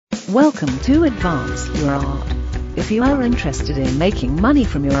Welcome to Advance Your Art. If you are interested in making money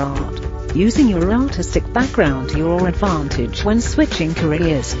from your art, using your artistic background to your advantage when switching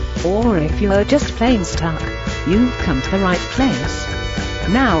careers, or if you are just plain stuck, you've come to the right place.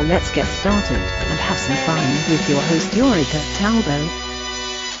 Now let's get started and have some fun with your host Eureka Taldo.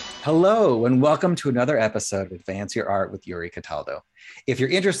 Hello, and welcome to another episode of Advance Your Art with Yuri Cataldo. If you're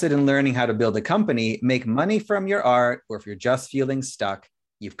interested in learning how to build a company, make money from your art, or if you're just feeling stuck,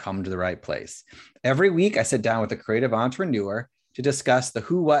 you've come to the right place. Every week, I sit down with a creative entrepreneur to discuss the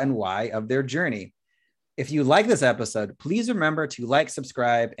who, what, and why of their journey. If you like this episode, please remember to like,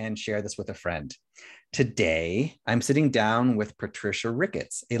 subscribe, and share this with a friend. Today, I'm sitting down with Patricia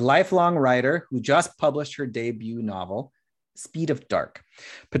Ricketts, a lifelong writer who just published her debut novel, Speed of Dark.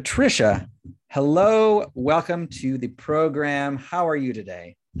 Patricia, hello. Welcome to the program. How are you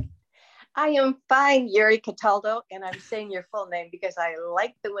today? I am fine, Yuri Cataldo, and I'm saying your full name because I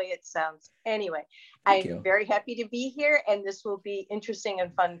like the way it sounds. Anyway, I'm very happy to be here, and this will be interesting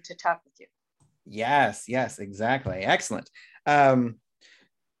and fun to talk with you. Yes, exactly. Excellent.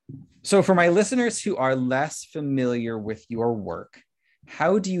 So for my listeners who are less familiar with your work,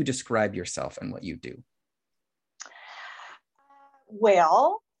 how do you describe yourself and what you do?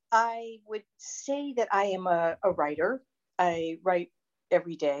 Well, I would say that I am a writer. I write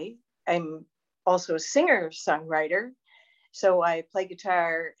every day. I'm also a singer-songwriter. So I play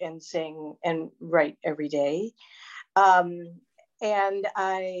guitar and sing and write every day. And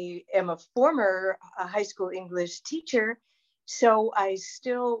I am a former high school English teacher. So I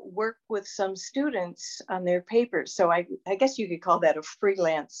still work with some students on their papers. So I guess you could call that a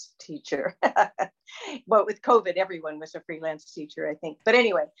freelance teacher. But with COVID, everyone was a freelance teacher, I think. But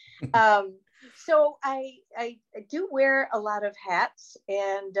anyway, so I do wear a lot of hats,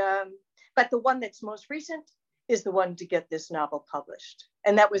 and but the one that's most recent is the one to get this novel published.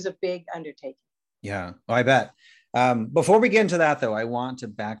 And that was a big undertaking. Yeah, I bet. Before we get into that, though, I want to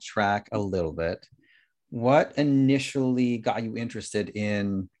backtrack a little bit. What initially got you interested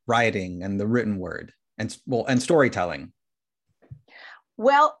in writing and the written word and storytelling?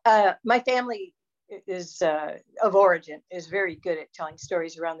 Well, my family is of origin is very good at telling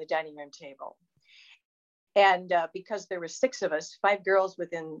stories around the dining room table. And because there were 6 of us, 5 girls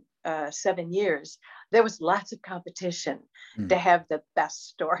within 7 years, there was lots of competition to have the best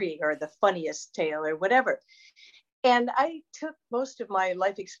story or the funniest tale or whatever. And I took most of my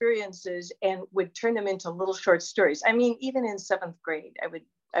life experiences and would turn them into little short stories. I mean, even in 7th grade,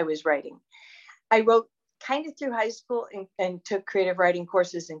 I was writing. I wrote kind of through high school and took creative writing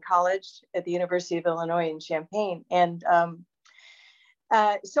courses in college at the University of Illinois in Champaign. And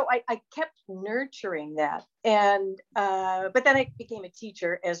so I kept nurturing that. And but then I became a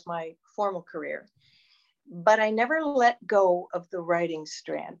teacher as my formal career. But I never let go of the writing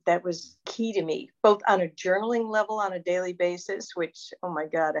strand. That was key to me, both on a journaling level on a daily basis, which, oh my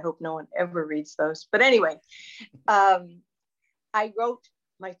God, I hope no one ever reads those. But anyway, I wrote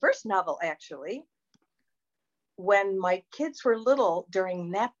my first novel, actually, when my kids were little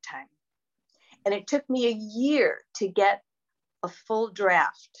during nap time. And it took me a year to get a full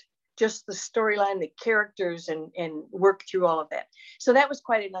draft, just the storyline, the characters, and work through all of that. So that was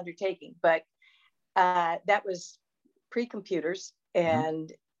quite an undertaking, but that was pre-computers,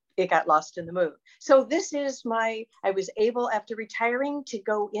 and it got lost in the move. So this is I was able, after retiring, to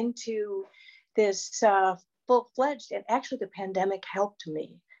go into this full-fledged, and actually the pandemic helped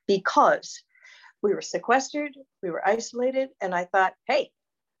me because we were sequestered, we were isolated, and I thought, hey,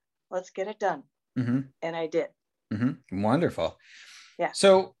 let's get it done. And I did. Wonderful. Yeah.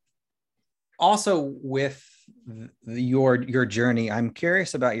 So also with your journey, I'm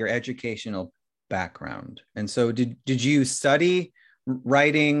curious about your educational background. And so did you study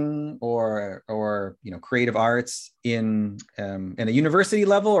writing or creative arts in a university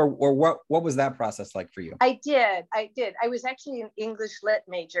level, or what was that process like for you? I did. I was actually an English lit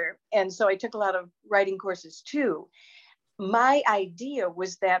major, and so I took a lot of writing courses too. My idea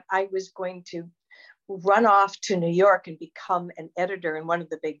was that I was going to run off to New York and become an editor in one of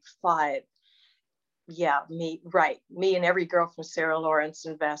the big 5. Yeah, me and every girl from Sarah Lawrence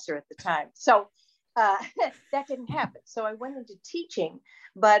and Vassar at the time. So that didn't happen. So I went into teaching,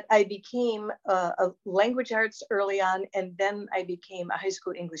 but I became a language arts early on, and then I became a high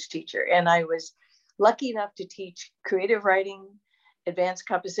school English teacher. And I was lucky enough to teach creative writing, advanced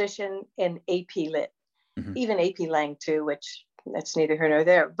composition, and AP Lit, even AP Lang too, which that's neither here nor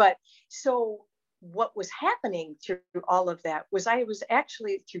there. But so what was happening through all of that was I was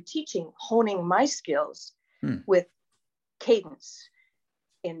actually, through teaching, honing my skills with cadence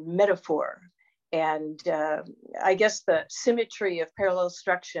and metaphor and I guess the symmetry of parallel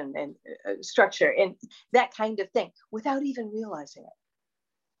structure and that kind of thing without even realizing it.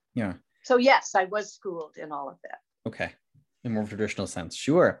 Yeah. So yes, I was schooled in all of that. Okay. In more traditional sense.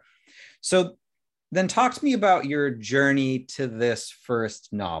 Sure. So then talk to me about your journey to this first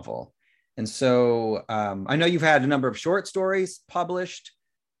novel. And so I know you've had a number of short stories published.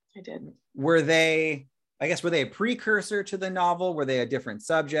 I did. Were they a precursor to the novel? Were they a different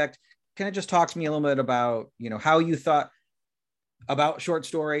subject? Can you just talk to me a little bit about, how you thought about short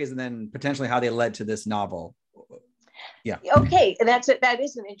stories and then potentially how they led to this novel? Yeah. Okay. That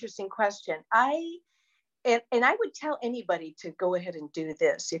is an interesting question. And I would tell anybody to go ahead and do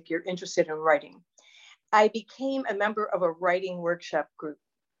this if you're interested in writing. I became a member of a writing workshop group,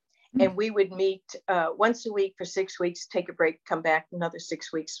 and we would meet once a week for 6 weeks, take a break, come back another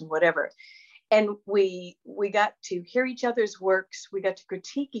 6 weeks and whatever. And we got to hear each other's works. We got to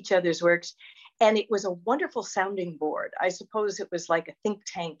critique each other's works. And it was a wonderful sounding board. I suppose it was like a think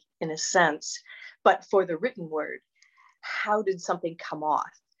tank in a sense, but for the written word. How did something come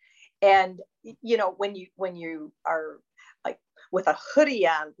off? And, when you are like with a hoodie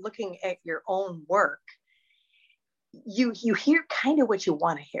on looking at your own work, you hear kind of what you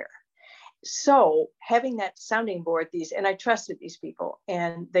want to hear. So having that sounding board, and I trusted these people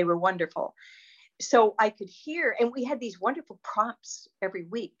and they were wonderful. So I could hear, and we had these wonderful prompts every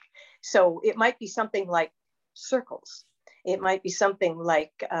week. So it might be something like circles. It might be something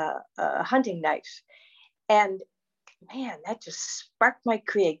like a hunting knife. And man, that just sparked my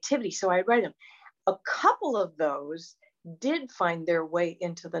creativity. So I write them. A couple of those did find their way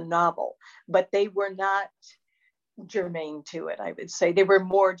into the novel, but they were not germane to it, I would say. They were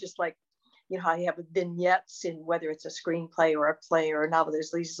more just like, how you have vignettes in whether it's a screenplay or a play or a novel,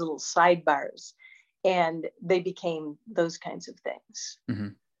 there's these little sidebars, and they became those kinds of things.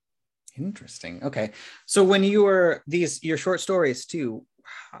 Mm-hmm. Interesting. Okay. So when you were your short stories too,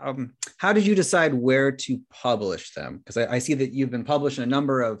 how did you decide where to publish them? Because I see that you've been published in a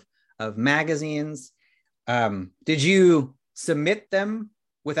number of magazines. Did you submit them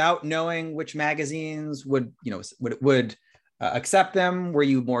without knowing which magazines would accept them? Were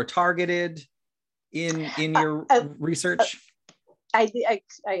you more targeted in your research?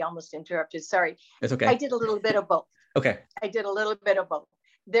 I almost interrupted. Sorry. It's okay. I did a little bit of both. Okay. I did a little bit of both.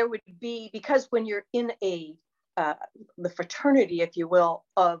 There would be, because when you're in the fraternity, if you will,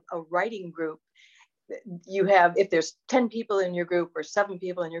 of a writing group, you have, if there's 10 people in your group or 7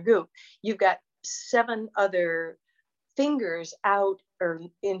 people in your group, you've got 7 other fingers out or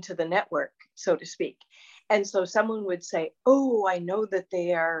into the network, so to speak. And so someone would say, oh, I know that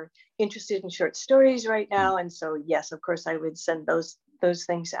they are interested in short stories right now. And so, yes, of course, I would send those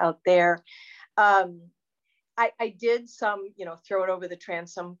things out there. I did some, throw it over the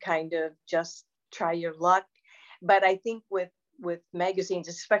transom, kind of just try your luck. But I think with magazines,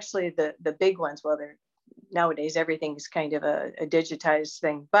 especially the big ones, well, nowadays everything is kind of a digitized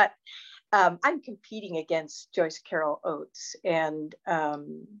thing. But I'm competing against Joyce Carol Oates and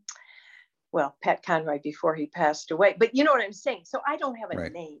Pat Conroy before he passed away. But you know what I'm saying? So I don't have a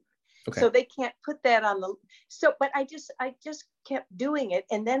name. Okay. So they can't put that on but I just kept doing it.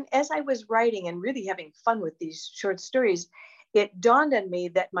 And then as I was writing and really having fun with these short stories, it dawned on me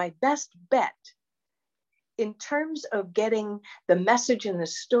that my best bet in terms of getting the message and the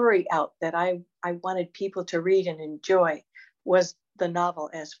story out that I wanted people to read and enjoy was the novel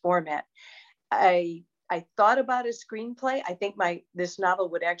as format. I thought about a screenplay. I think this novel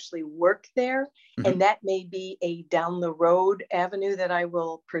would actually work there. Mm-hmm. And that may be a down the road avenue that I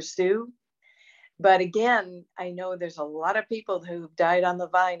will pursue. But again, I know there's a lot of people who've died on the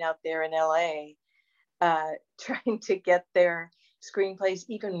vine out there in LA trying to get their screenplays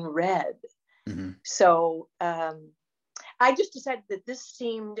even read. Mm-hmm. So I just decided that this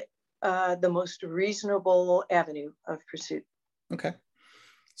seemed the most reasonable avenue of pursuit. Okay.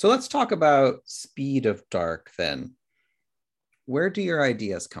 So let's talk about Speed of Dark then. Where do your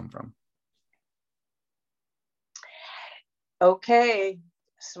ideas come from? Okay,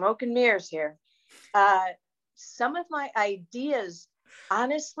 smoke and mirrors here. Some of my ideas,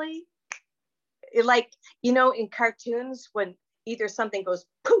 honestly, like, in cartoons, when either something goes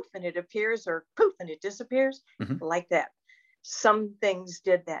poof and it appears or poof and it disappears, mm-hmm. like that. Some things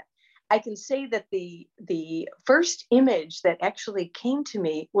did that. I can say that the first image that actually came to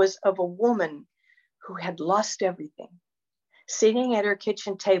me was of a woman who had lost everything, sitting at her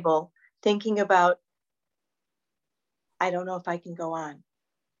kitchen table, thinking about, I don't know if I can go on.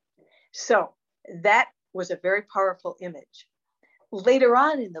 So that was a very powerful image. Later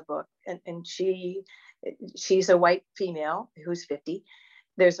on in the book, and she's a white female who's 50,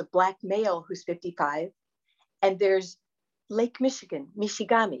 there's a black male who's 55, and there's Lake Michigan,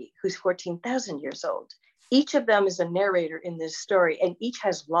 Michigami, who's 14,000 years old. Each of them is a narrator in this story, and each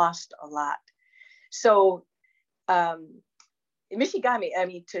has lost a lot. So Michigami, I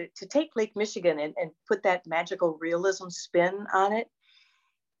mean, to take Lake Michigan and put that magical realism spin on it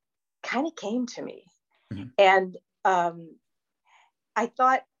kind of came to me. Mm-hmm. And I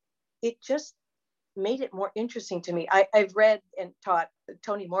thought it just made it more interesting to me. I've read and taught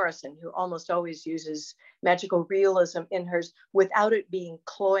Toni Morrison, who almost always uses magical realism in hers without it being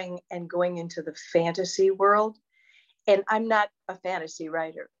cloying and going into the fantasy world. And I'm not a fantasy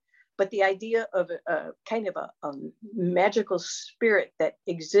writer, but the idea of a kind of a magical spirit that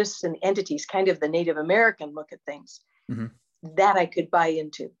exists in entities, kind of the Native American look at things, mm-hmm. that I could buy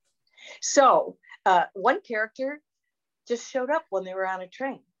into. So one character just showed up when they were on a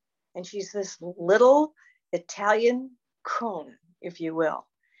train. And she's this little Italian crone, if you will.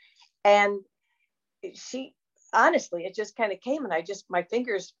 And she, honestly, it just kind of came, and my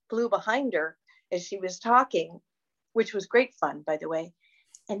fingers flew behind her as she was talking, which was great fun, by the way.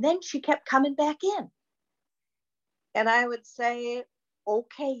 And then she kept coming back in. And I would say,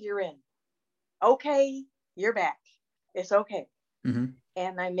 okay, you're in. Okay, you're back. It's okay. Mm-hmm.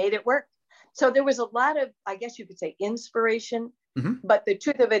 And I made it work. So there was a lot of, I guess you could say, inspiration. Mm-hmm. But the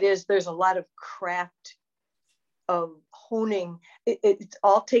truth of it is there's a lot of craft of honing. It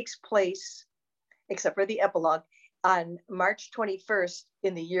all takes place, except for the epilogue, on March 21st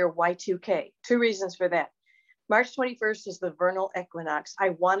in the year Y2K. Two reasons for that. March 21st is the vernal equinox.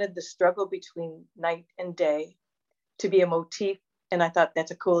 I wanted the struggle between night and day to be a motif, and I thought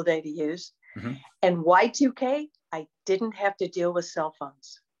that's a cool day to use. Mm-hmm. And Y2K, I didn't have to deal with cell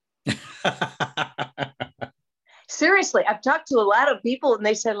phones. Seriously, I've talked to a lot of people and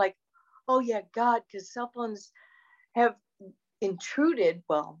they said like, oh yeah, God, because cell phones have intruded.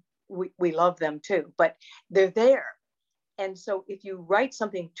 Well, we love them too, but they're there. And so if you write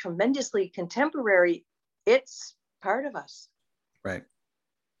something tremendously contemporary, it's part of us. Right.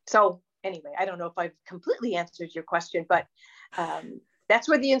 So anyway, I don't know if I've completely answered your question, but that's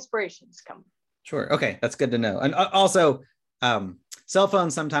where the inspirations come. Sure. Okay. That's good to know. And also, cell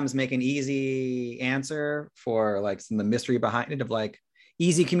phones sometimes make an easy answer for like some of the mystery behind it of like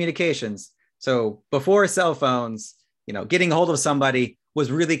easy communications. So before cell phones, getting a hold of somebody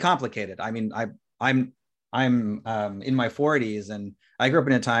was really complicated. I mean, I'm in my 40s, and I grew up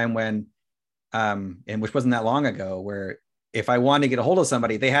in a time when, and which wasn't that long ago, where if I wanted to get a hold of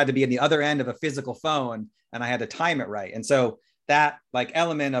somebody, they had to be on the other end of a physical phone, and I had to time it right. And so that like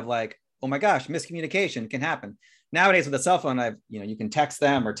element of like, oh my gosh, miscommunication can happen. Nowadays with a cell phone, you can text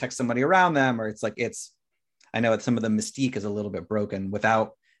them or text somebody around them, or I know some of the mystique is a little bit broken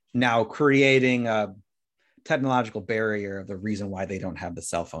without now creating a technological barrier of the reason why they don't have the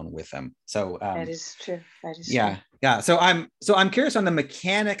cell phone with them. So that is true. That is true. Yeah. So I'm curious on the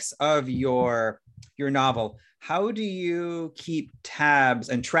mechanics of your novel. How do you keep tabs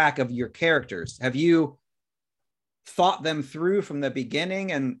and track of your characters? Have you thought them through from the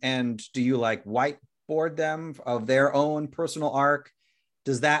beginning, and do you like whiteboard them of their own personal arc?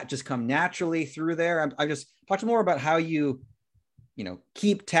 Does that just come naturally through there? I just talk more about how you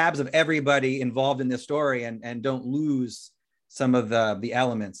keep tabs of everybody involved in this story and don't lose some of the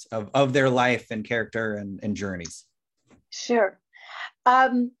elements of their life and character and journeys. Sure.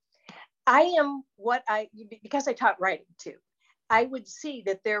 I am because I taught writing too, I would see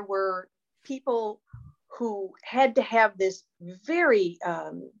that there were people who had to have this very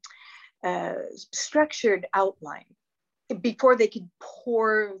structured outline before they could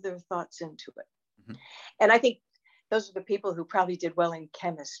pour their thoughts into it. Mm-hmm. And I think those are the people who probably did well in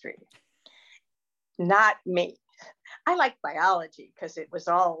chemistry. Not me. I liked biology because it was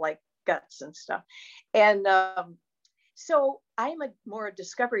all like guts and stuff. And so I'm more a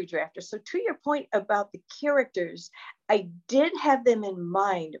discovery drafter. So to your point about the characters, I did have them in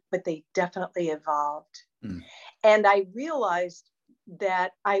mind, but they definitely evolved. Mm. And I realized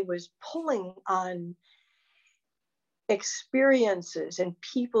that I was pulling on experiences and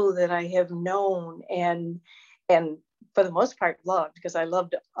people that I have known and for the most part loved, because I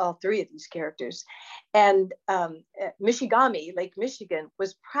loved all three of these characters. And Michigami, Lake Michigan,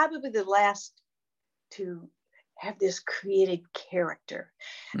 was probably the last to have this created character.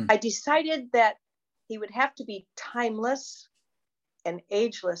 Mm. I decided that he would have to be timeless and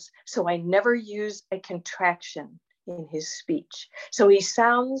ageless, so I never use a contraction in his speech. So he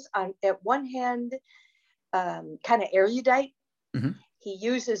sounds, at one hand, kind of erudite. Mm-hmm. He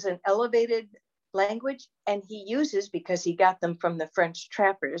uses an elevated language, and he uses, because he got them from the French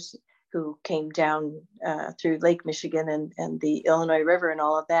trappers, who came down through Lake Michigan and the Illinois River and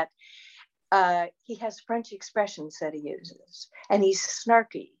all of that. He has French expressions that he uses, and he's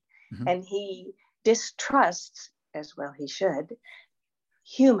snarky, and he distrusts, as well he should,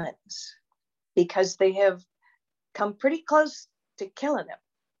 humans, because they have come pretty close to killing him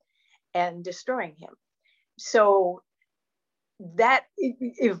and destroying him. So that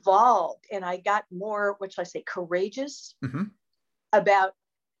evolved, and I got more, what shall I say, courageous about,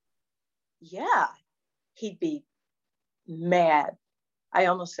 yeah, he'd be mad. I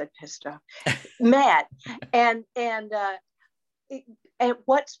almost said pissed off, mad. And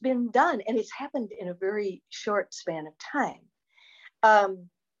what's been done, and it's happened in a very short span of time.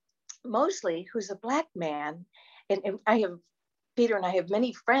 Mosley, who's a Black man, and Peter and I have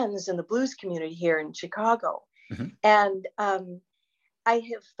many friends in the blues community here in Chicago. And I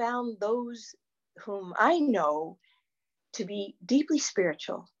have found those whom I know to be deeply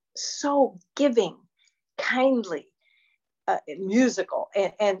spiritual, so giving, kindly, musical,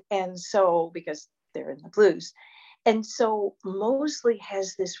 and so, because they're in the blues. And so Mosley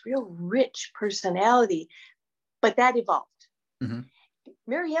has this real rich personality, but that evolved.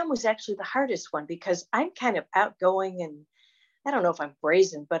 Miriam was actually the hardest one, because I'm kind of outgoing, and I don't know if I'm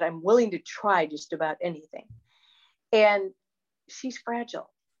brazen, but I'm willing to try just about anything. And she's fragile.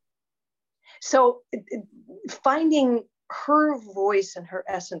 So finding her voice and her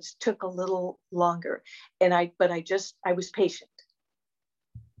essence took a little longer. But I was patient.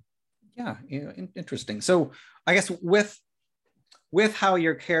 Yeah, interesting. So I guess with how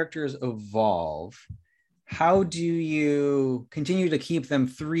your characters evolve, how do you continue to keep them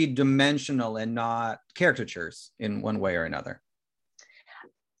three-dimensional and not caricatures in one way or another?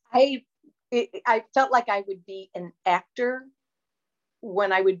 I felt like I would be an actor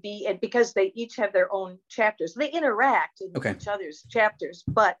when I would be, because they each have their own chapters. They interact in each other's chapters,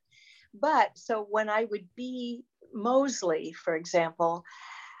 but so when I would be Mosley, for example,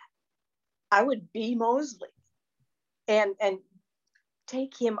 I would be Mosley and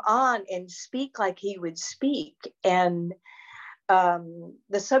take him on and speak like he would speak, and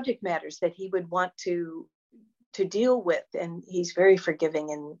the subject matters that he would want to deal with. And he's very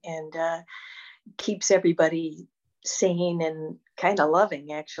forgiving and keeps everybody sane and kind of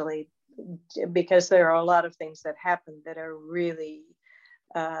loving, actually, because there are a lot of things that happen that are really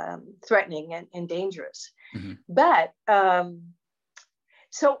threatening and dangerous. But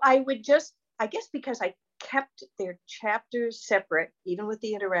so I would just, I guess, because I kept their chapters separate, even with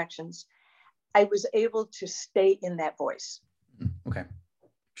the interactions, I was able to stay in that voice. Okay,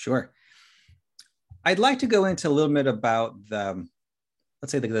 sure. I'd like to go into a little bit about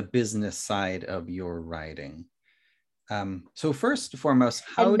let's say the business side of your writing. So first and foremost,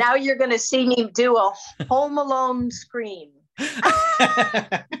 and now you're going to see me do a Home Alone scream.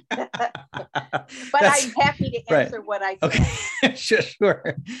 But I'm happy to answer what I can. Okay, sure.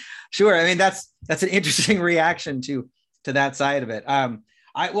 I mean, that's an interesting reaction to that side of it.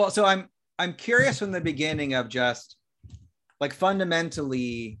 So I'm curious from the beginning of just like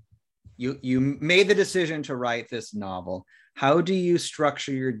fundamentally, you made the decision to write this novel. How do you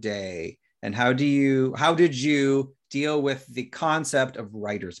structure your day, and how did you deal with the concept of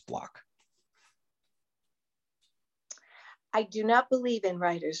writer's block? I do not believe in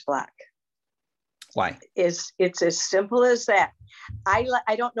writer's block. Why? It's as simple as that. I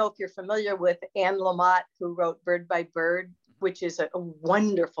don't know if you're familiar with Anne Lamott, who wrote Bird by Bird, which is a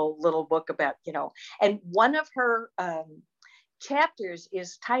wonderful little book about, and one of her chapters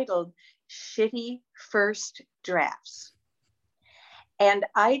is titled Shitty First Drafts. And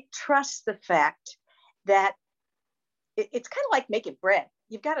I trust the fact that it's kind of like making bread.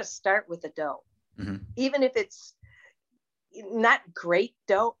 You've got to start with the dough. Even if it's not great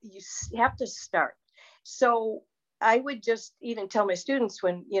dough, you have to start. So I would just even tell my students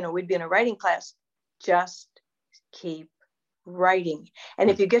when, we'd be in a writing class, just keep writing.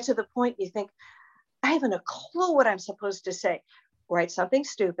 And if you get to the point you think, I haven't a clue what I'm supposed to say, write something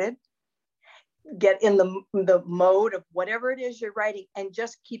stupid, get in the mode of whatever it is you're writing, and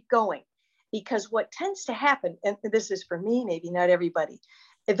just keep going. Because what tends to happen, and this is for me, maybe not everybody,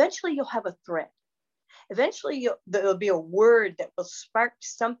 eventually you'll have a thread. Eventually there'll be a word that will spark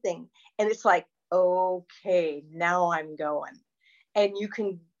something, and it's like, okay, now I'm going. And you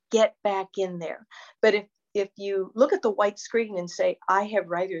can get back in there. But if you look at the white screen and say, I have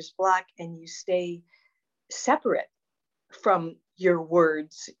writer's block, and you stay separate from your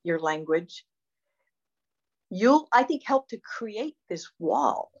words, your language, you'll, I think, help to create this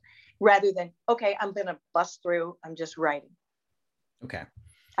wall rather than, okay, I'm going to bust through, I'm just writing. Okay.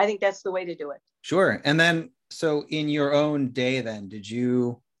 I think that's the way to do it. Sure. And then, so in your own day then, did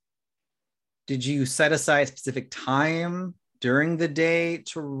you did you set aside specific time during the day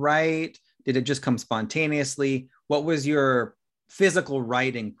to write? Did it just come spontaneously? What was your physical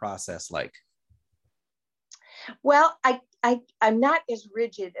writing process like? Well, I'm not as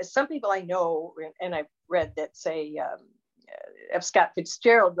rigid as some people I know, and I've read that say F. Scott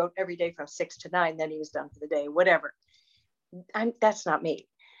Fitzgerald wrote every day from 6 to 9, then he was done for the day, whatever. That's not me.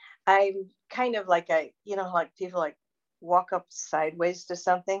 I'm kind of like like people like walk up sideways to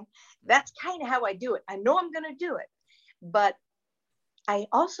something. That's kind of how I do it. I know I'm going to do it, but I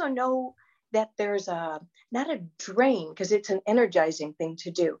also know that there's not a drain, because it's an energizing thing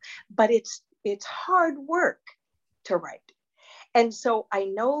to do, but it's hard work to write. And so I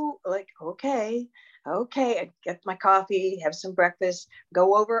know, like, okay, I get my coffee, have some breakfast,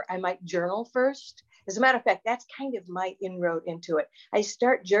 go over, I might journal first. As a matter of fact, that's kind of my inroad into it. I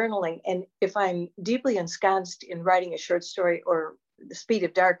start journaling, and if I'm deeply ensconced in writing a short story, or The Speed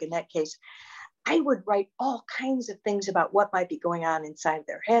of Dark in that case, I would write all kinds of things about what might be going on inside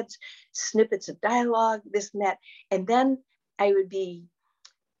their heads, snippets of dialogue, this and that. And then I would be,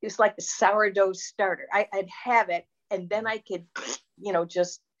 it's like the sourdough starter. I'd have it, and then I could,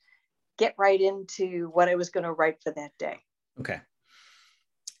 just get right into what I was going to write for that day. Okay.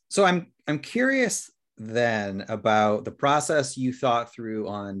 So I'm curious then about the process you thought through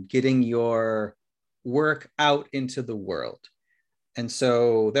on getting your work out into the world. And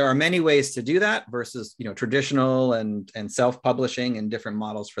so there are many ways to do that versus, traditional and self-publishing and different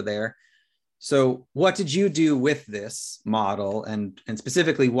models for there. So what did you do with this model, and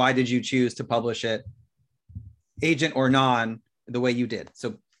specifically, why did you choose to publish it, agent or non, the way you did?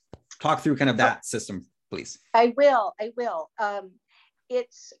 So talk through kind of that system, please. I will.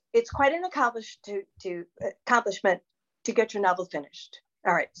 It's quite an accomplishment to get your novel finished.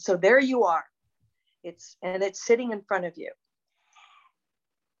 All right, so there you are. It's sitting in front of you,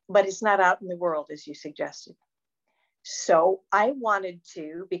 but it's not out in the world as you suggested. So I wanted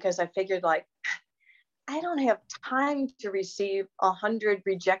to, because I figured, like, I don't have time to receive 100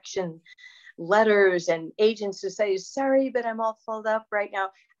 rejection letters and agents who say, sorry, but I'm all filled up right now.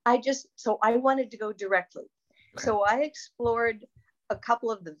 So I wanted to go directly. Okay. So I explored a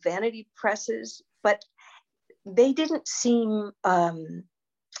couple of the vanity presses, but they didn't seem, I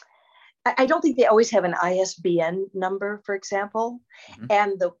don't think they always have an ISBN number, for example. Mm-hmm.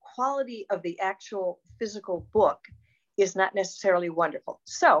 And the quality of the actual physical book is not necessarily wonderful.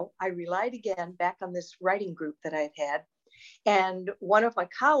 So I relied again back on this writing group that I've had. And one of my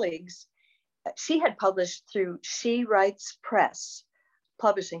colleagues, she had published through She Writes Press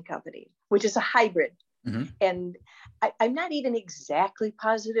publishing company, which is a hybrid. Mm-hmm. And I'm not even exactly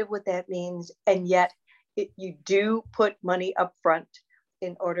positive what that means. And yet you do put money up front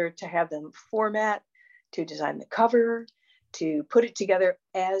in order to have them format, to design the cover, to put it together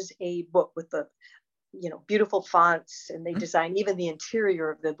as a book with the beautiful fonts, and they design even the interior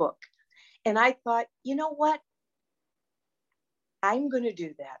of the book. And I thought, you know what? I'm going to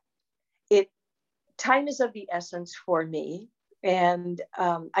do that. Time is of the essence for me. And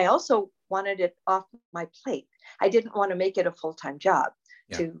I also wanted it off my plate. I didn't want to make it a full-time job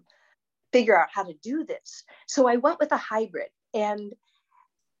to figure out how to do this. So I went with a hybrid. And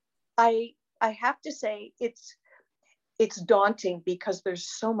I have to say it's daunting, because there's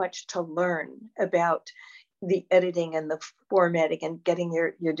so much to learn about the editing and the formatting and getting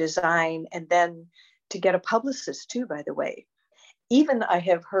your design, and then to get a publicist too, by the way. Even I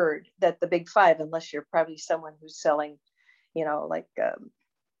have heard that the big five, unless you're probably someone who's selling,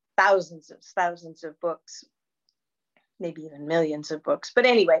 thousands of books, maybe even millions of books. But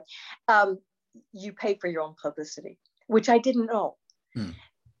anyway, you pay for your own publicity, which I didn't know.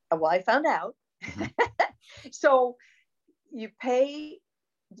 Well, I found out. Mm-hmm. So you pay,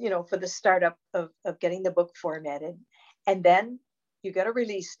 for the startup of getting the book formatted, and then you get a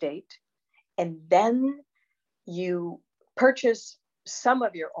release date, and then you purchase some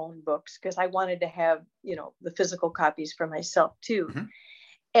of your own books, because I wanted to have, the physical copies for myself too. Mm-hmm.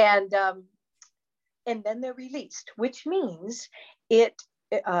 And then they're released, which means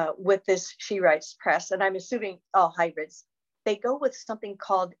with this She Writes Press, and I'm assuming all hybrids, they go with something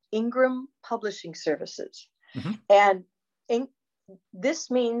called Ingram Publishing Services. Mm-hmm. And this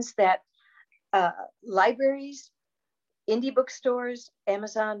means that libraries, indie bookstores,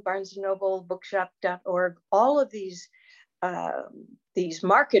 Amazon, Barnes & Noble, bookshop.org, all of these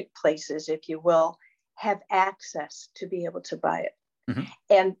marketplaces, if you will, have access to be able to buy it.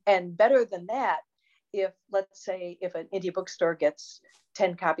 Mm-hmm. And better than that, let's say if an indie bookstore gets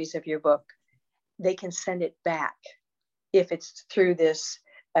 10 copies of your book, they can send it back if it's through this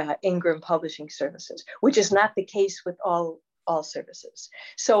Ingram Publishing Services, which is not the case with all all services.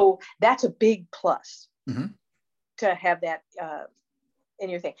 So that's a big plus to have that in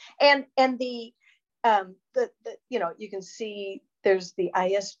your thing. And the you can see there's the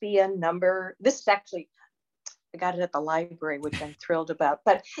ISBN number. This is actually, I got it at the library, which I'm thrilled about.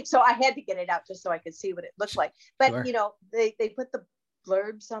 But so I had to get it out just so I could see what it looked like. But, Sure. They put the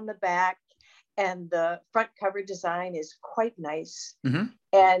blurbs on the back, and the front cover design is quite nice.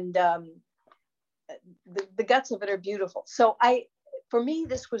 And the guts of it are beautiful. So for me,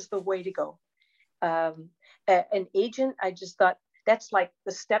 this was the way to go. An agent, I just thought that's like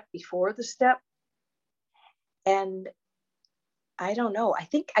the step before the step. And I don't know. I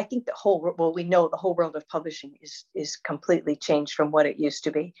think we know the whole world of publishing is completely changed from what it used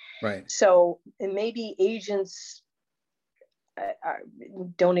to be. Right. So maybe agents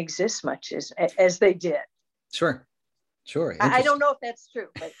don't exist much as they did. Sure. I don't know if that's true,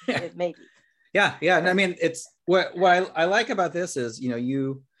 but it may be. Yeah. I mean, it's what I like about this is,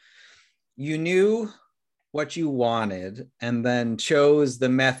 you knew what you wanted and then chose the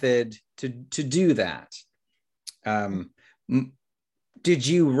method to do that. Did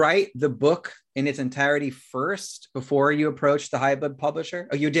you write the book in its entirety first before you approached the HighBlood publisher?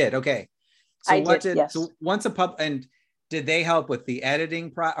 Oh, you did. Okay. So Yes. So once and did they help with the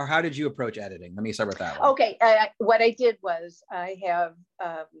editing or how did you approach editing? Let me start with that one. Okay. What I did was I have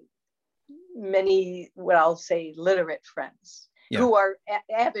many, what I'll say, literate friends who are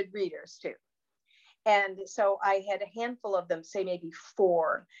avid readers too. And so I had a handful of them, say maybe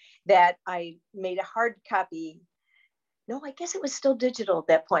 4, that I made a hard copy. No, I guess it was still digital at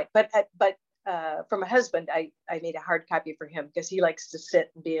that point. But for my husband, I made a hard copy for him because he likes to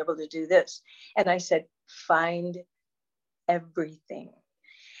sit and be able to do this. And I said, find everything.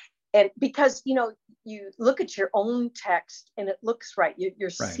 And because, you look at your own text and it looks right.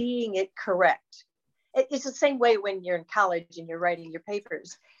 You're right. Seeing it correct. It's the same way when you're in college and you're writing your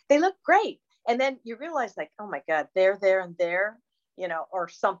papers. They look great. And then you realize like, oh my God, there, and there, or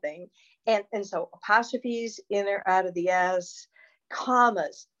something. And so apostrophes in or out of the S,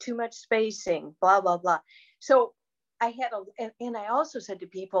 commas, too much spacing, blah, blah, blah. So I had and I also said to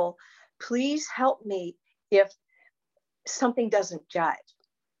people, please help me if something doesn't jive.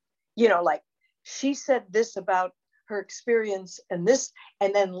 Like she said this about her experience and this,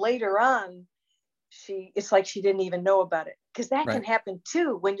 and then later on, it's like she didn't even know about it. Because that can happen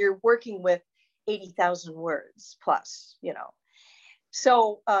too when you're working with 80,000 words plus,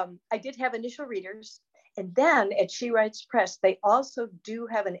 So I did have initial readers. And then at She Writes Press, they also do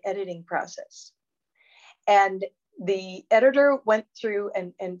have an editing process. And the editor went through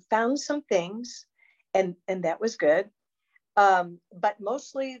and found some things, and that was good. But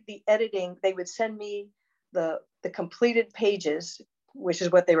mostly the editing, they would send me the completed pages, which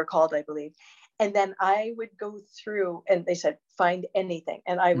is what they were called, I believe. And then I would go through, and they said, find anything.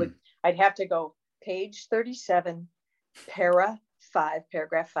 And I'd have to go page 37, paragraph 5,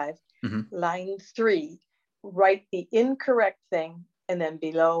 line 3, write the incorrect thing, and then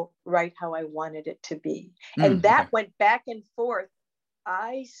below, write how I wanted it to be. And that went back and forth,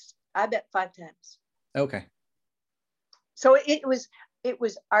 I bet 5 times. Okay. So it was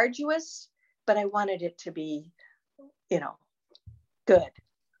arduous, but I wanted it to be, good.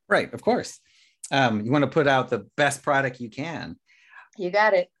 Right, of course. You want to put out the best product you can. You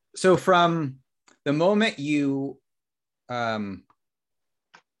got it. So from the moment you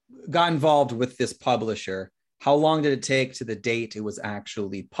got involved with this publisher, how long did it take to the date it was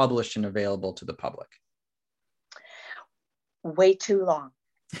actually published and available to the public? Way too long.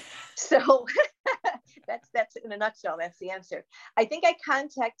 So that's in a nutshell, that's the answer. I think I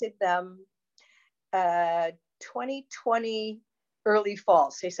contacted them 2020 early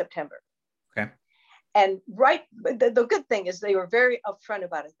fall, say September. Okay. And the good thing is they were very upfront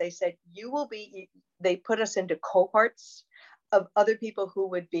about it. They said, they put us into cohorts of other people who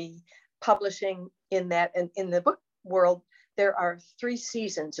would be publishing in that. And in the book world, there are 3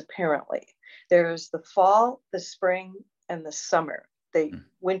 seasons, apparently. There's the fall, the spring, and the summer.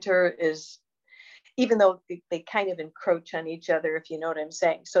 Winter is, even though they kind of encroach on each other, if you know what I'm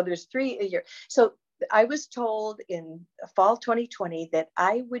saying. So there's 3 a year. So I was told in fall 2020 that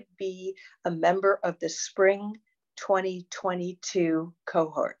I would be a member of the spring 2022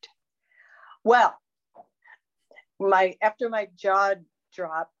 cohort. Well, after my jaw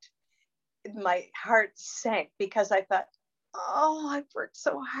dropped, my heart sank because I thought, oh, I've worked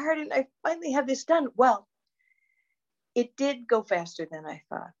so hard and I finally have this done. Well, it did go faster than I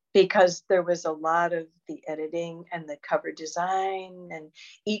thought, because there was a lot of the editing and the cover design, and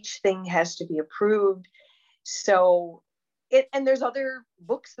each thing has to be approved. So and there's other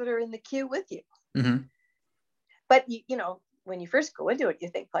books that are in the queue with you. Mm-hmm. But when you first go into it, you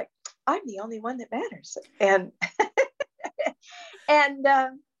think like, I'm the only one that matters. And, and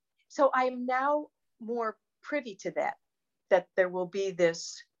so I'm now more privy to that there will be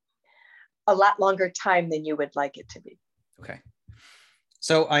this a lot longer time than you would like it to be. Okay.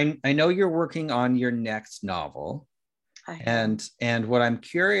 So I know you're working on your next novel. And what I'm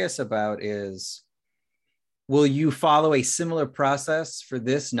curious about is, will you follow a similar process for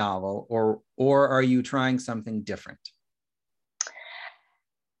this novel, or are you trying something different?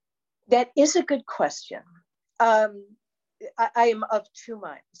 That is a good question. I am of two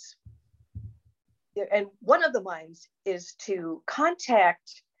minds. And one of the minds is to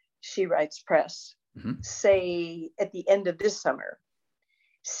contact She Writes Press, say at the end of this summer,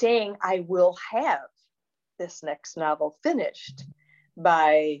 saying I will have this next novel finished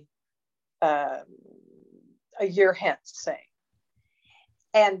by a year hence, say,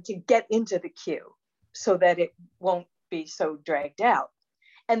 and to get into the queue so that it won't be so dragged out.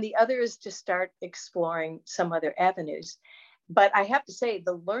 And the other is to start exploring some other avenues. But I have to say,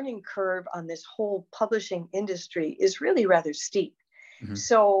 the learning curve on this whole publishing industry is really rather steep.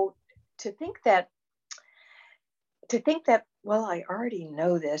 So to think that, well, I already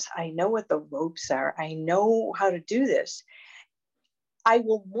know this. I know what the ropes are. I know how to do this. I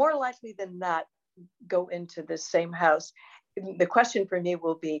will more likely than not go into the same house. The question for me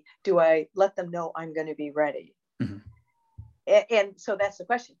will be, do I let them know I'm going to be ready? And so that's the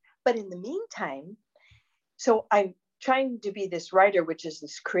question. But in the meantime, so I'm trying to be this writer, which is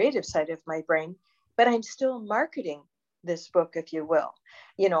this creative side of my brain, but I'm still marketing this book, if you will.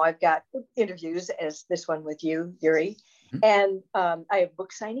 You know, I've got interviews as this one with you, Yuri, and I have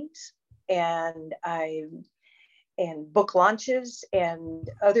book signings and book launches and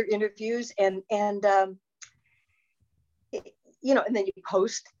other interviews and you know, and then you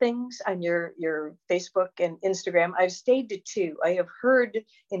post things on your Facebook and Instagram. I've stayed to two. I have heard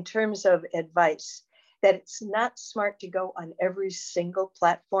in terms of advice that it's not smart to go on every single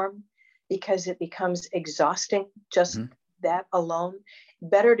platform because it becomes exhausting, just that alone.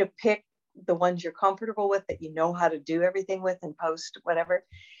 Better to pick the ones you're comfortable with, that you know how to do everything with and post whatever,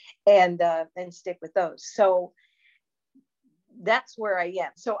 and stick with those. So that's where I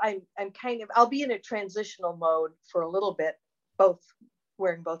am. So I'm kind of, I'll be in a transitional mode for a little bit, both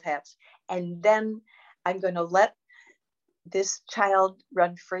wearing both hats. And then I'm going to let this child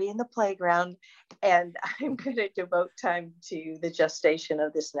run free in the playground, and I'm going to devote time to the gestation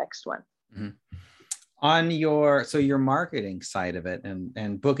of this next one. On your marketing side of it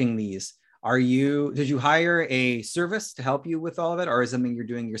and booking these, did you hire a service to help you with all of it, or is it something you're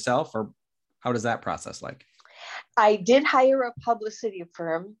doing yourself, or how does that process like? I did hire a publicity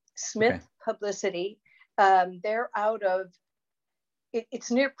firm, Smith Publicity. They're out of,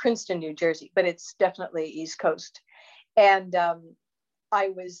 it's near Princeton, New Jersey, but it's definitely East Coast. And I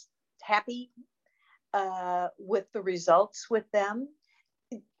was happy with the results with them.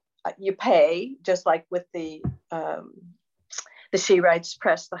 You pay, just like with the She Writes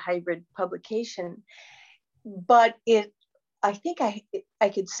Press, the hybrid publication. But I think I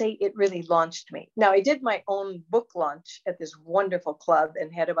could say it really launched me. Now, I did my own book launch at this wonderful club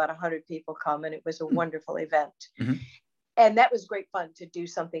and had about 100 people come, and it was a wonderful event. And that was great fun to do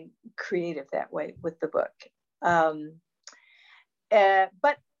something creative that way with the book.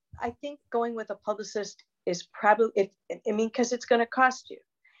 But I think going with a publicist is probably, because it's going to cost you.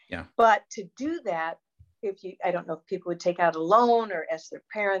 Yeah. But to do that, I don't know if people would take out a loan or ask their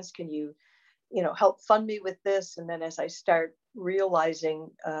parents, can you help fund me with this? And then as I start realizing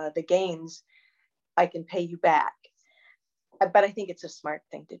the gains, I can pay you back. But I think it's a smart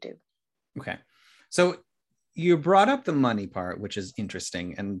thing to do. Okay. So you brought up the money part, which is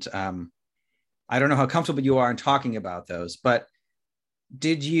interesting. And I don't know how comfortable you are in talking about those, but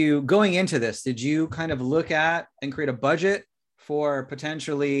going into this, did you kind of look at and create a budget for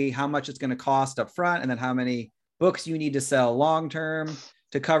potentially how much it's going to cost up front, and then how many books you need to sell long-term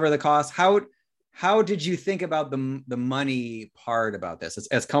to cover the cost? How did you think about the money part about this?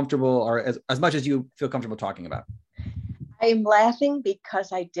 As comfortable, or as much as you feel comfortable talking about? I'm laughing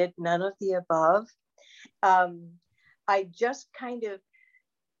because I did none of the above. I just kind of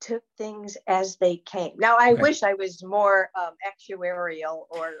took things as they came. Now, I wish I was more actuarial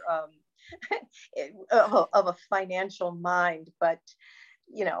or of a financial mind, but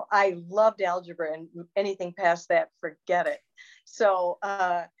I loved algebra, and anything past that, forget it. So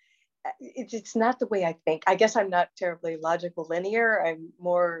it's not the way I think. I guess I'm not terribly logical linear. I'm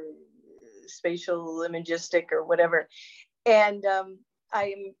more spatial imagistic or whatever. And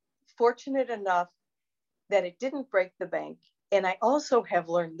I'm fortunate enough that it didn't break the bank. And I also have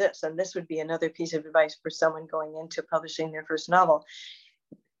learned this, and this would be another piece of advice for someone going into publishing their first novel.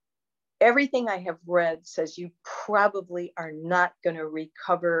 Everything I have read says you probably are not going to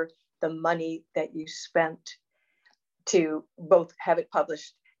recover the money that you spent to both have it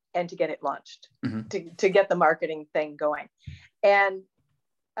published and to get it launched, to get the marketing thing going. And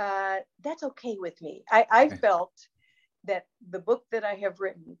that's okay with me. I felt that the book that I have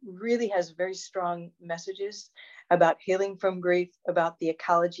written really has very strong messages about healing from grief, about the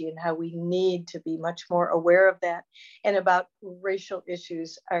ecology and how we need to be much more aware of that, and about racial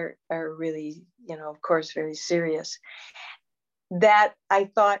issues are really, of course, very serious. That I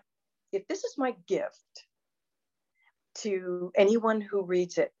thought, if this is my gift to anyone who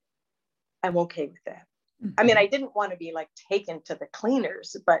reads it, I'm okay with that. I mean, I didn't want to be like taken to the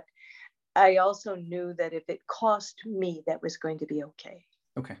cleaners, but I also knew that if it cost me, that was going to be okay.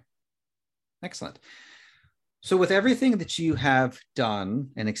 Okay. Excellent. So with everything that you have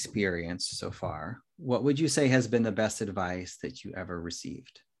done and experienced so far, what would you say has been the best advice that you ever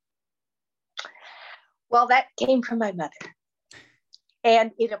received? Well, that came from my mother.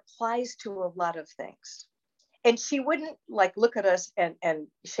 And it applies to a lot of things. And she wouldn't like look at us and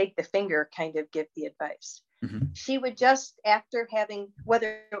shake the finger, kind of give the advice. She would just, after having,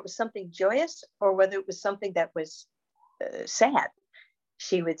 whether it was something joyous or whether it was something that was sad,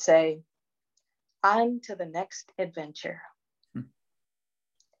 she would say, on to the next adventure.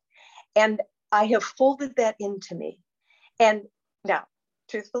 And I have folded that into me. And now,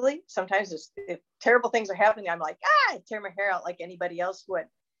 truthfully, sometimes if terrible things are happening, I'm like, I tear my hair out like anybody else would.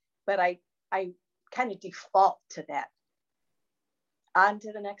 But I kind of default to that. On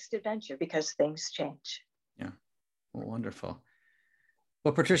to the next adventure, because things change. Yeah. Well, wonderful.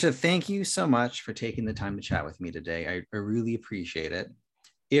 Well, Patricia, thank you so much for taking the time to chat with me today. I really appreciate it.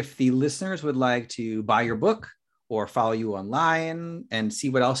 If the listeners would like to buy your book or follow you online and see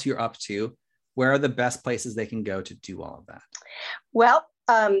what else you're up to, where are the best places they can go to do all of that? Well,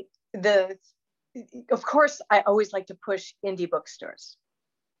 of course, I always like to push indie bookstores.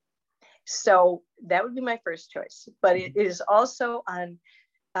 So that would be my first choice. But it is also on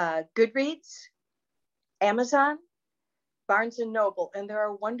Goodreads, Amazon, Barnes and Noble, and there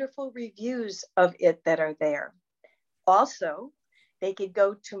are wonderful reviews of it that are there. Also, they could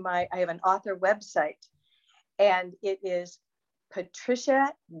go to I have an author website, and it is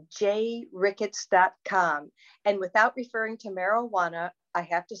patriciajricketts.com. And without referring to marijuana, I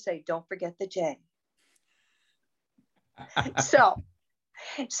have to say, don't forget the J. So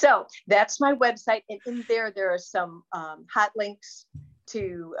that's my website. And in there are some hot links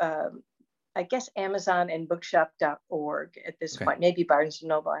to, I guess, Amazon and bookshop.org at this point, maybe Barnes &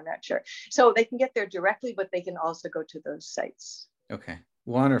 Noble, I'm not sure. So they can get there directly, but they can also go to those sites. Okay,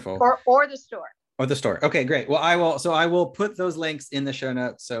 wonderful. Or the store. Or the store. Okay, great. Well, I will put those links in the show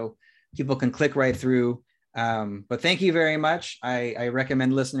notes so people can click right through. But thank you very much. I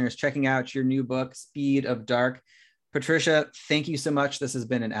recommend listeners checking out your new book, Speed of Dark. Patricia, thank you so much. This has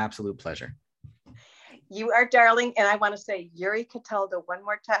been an absolute pleasure. You are darling. And I want to say Yuri Cataldo one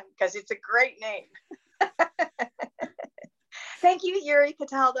more time, because it's a great name. Thank you, Yuri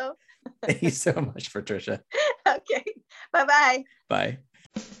Cataldo. Thank you so much, Patricia. Okay. Bye-bye. Bye.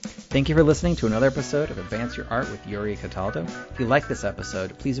 Thank you for listening to another episode of Advance Your Art with Yuri Cataldo. If you like this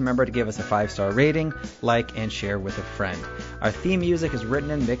episode, please remember to give us a 5-star rating, like, and share with a friend. Our theme music is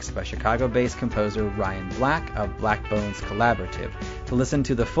written and mixed by Chicago-based composer Ryan Black of Black Bones Collaborative. To listen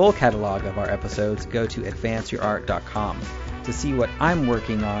to the full catalog of our episodes, go to advanceyourart.com. To see what I'm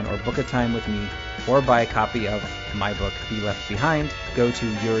working on or book a time with me or buy a copy of my book, Be Left Behind, go to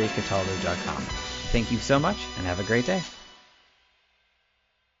yuricataldo.com. Thank you so much and have a great day.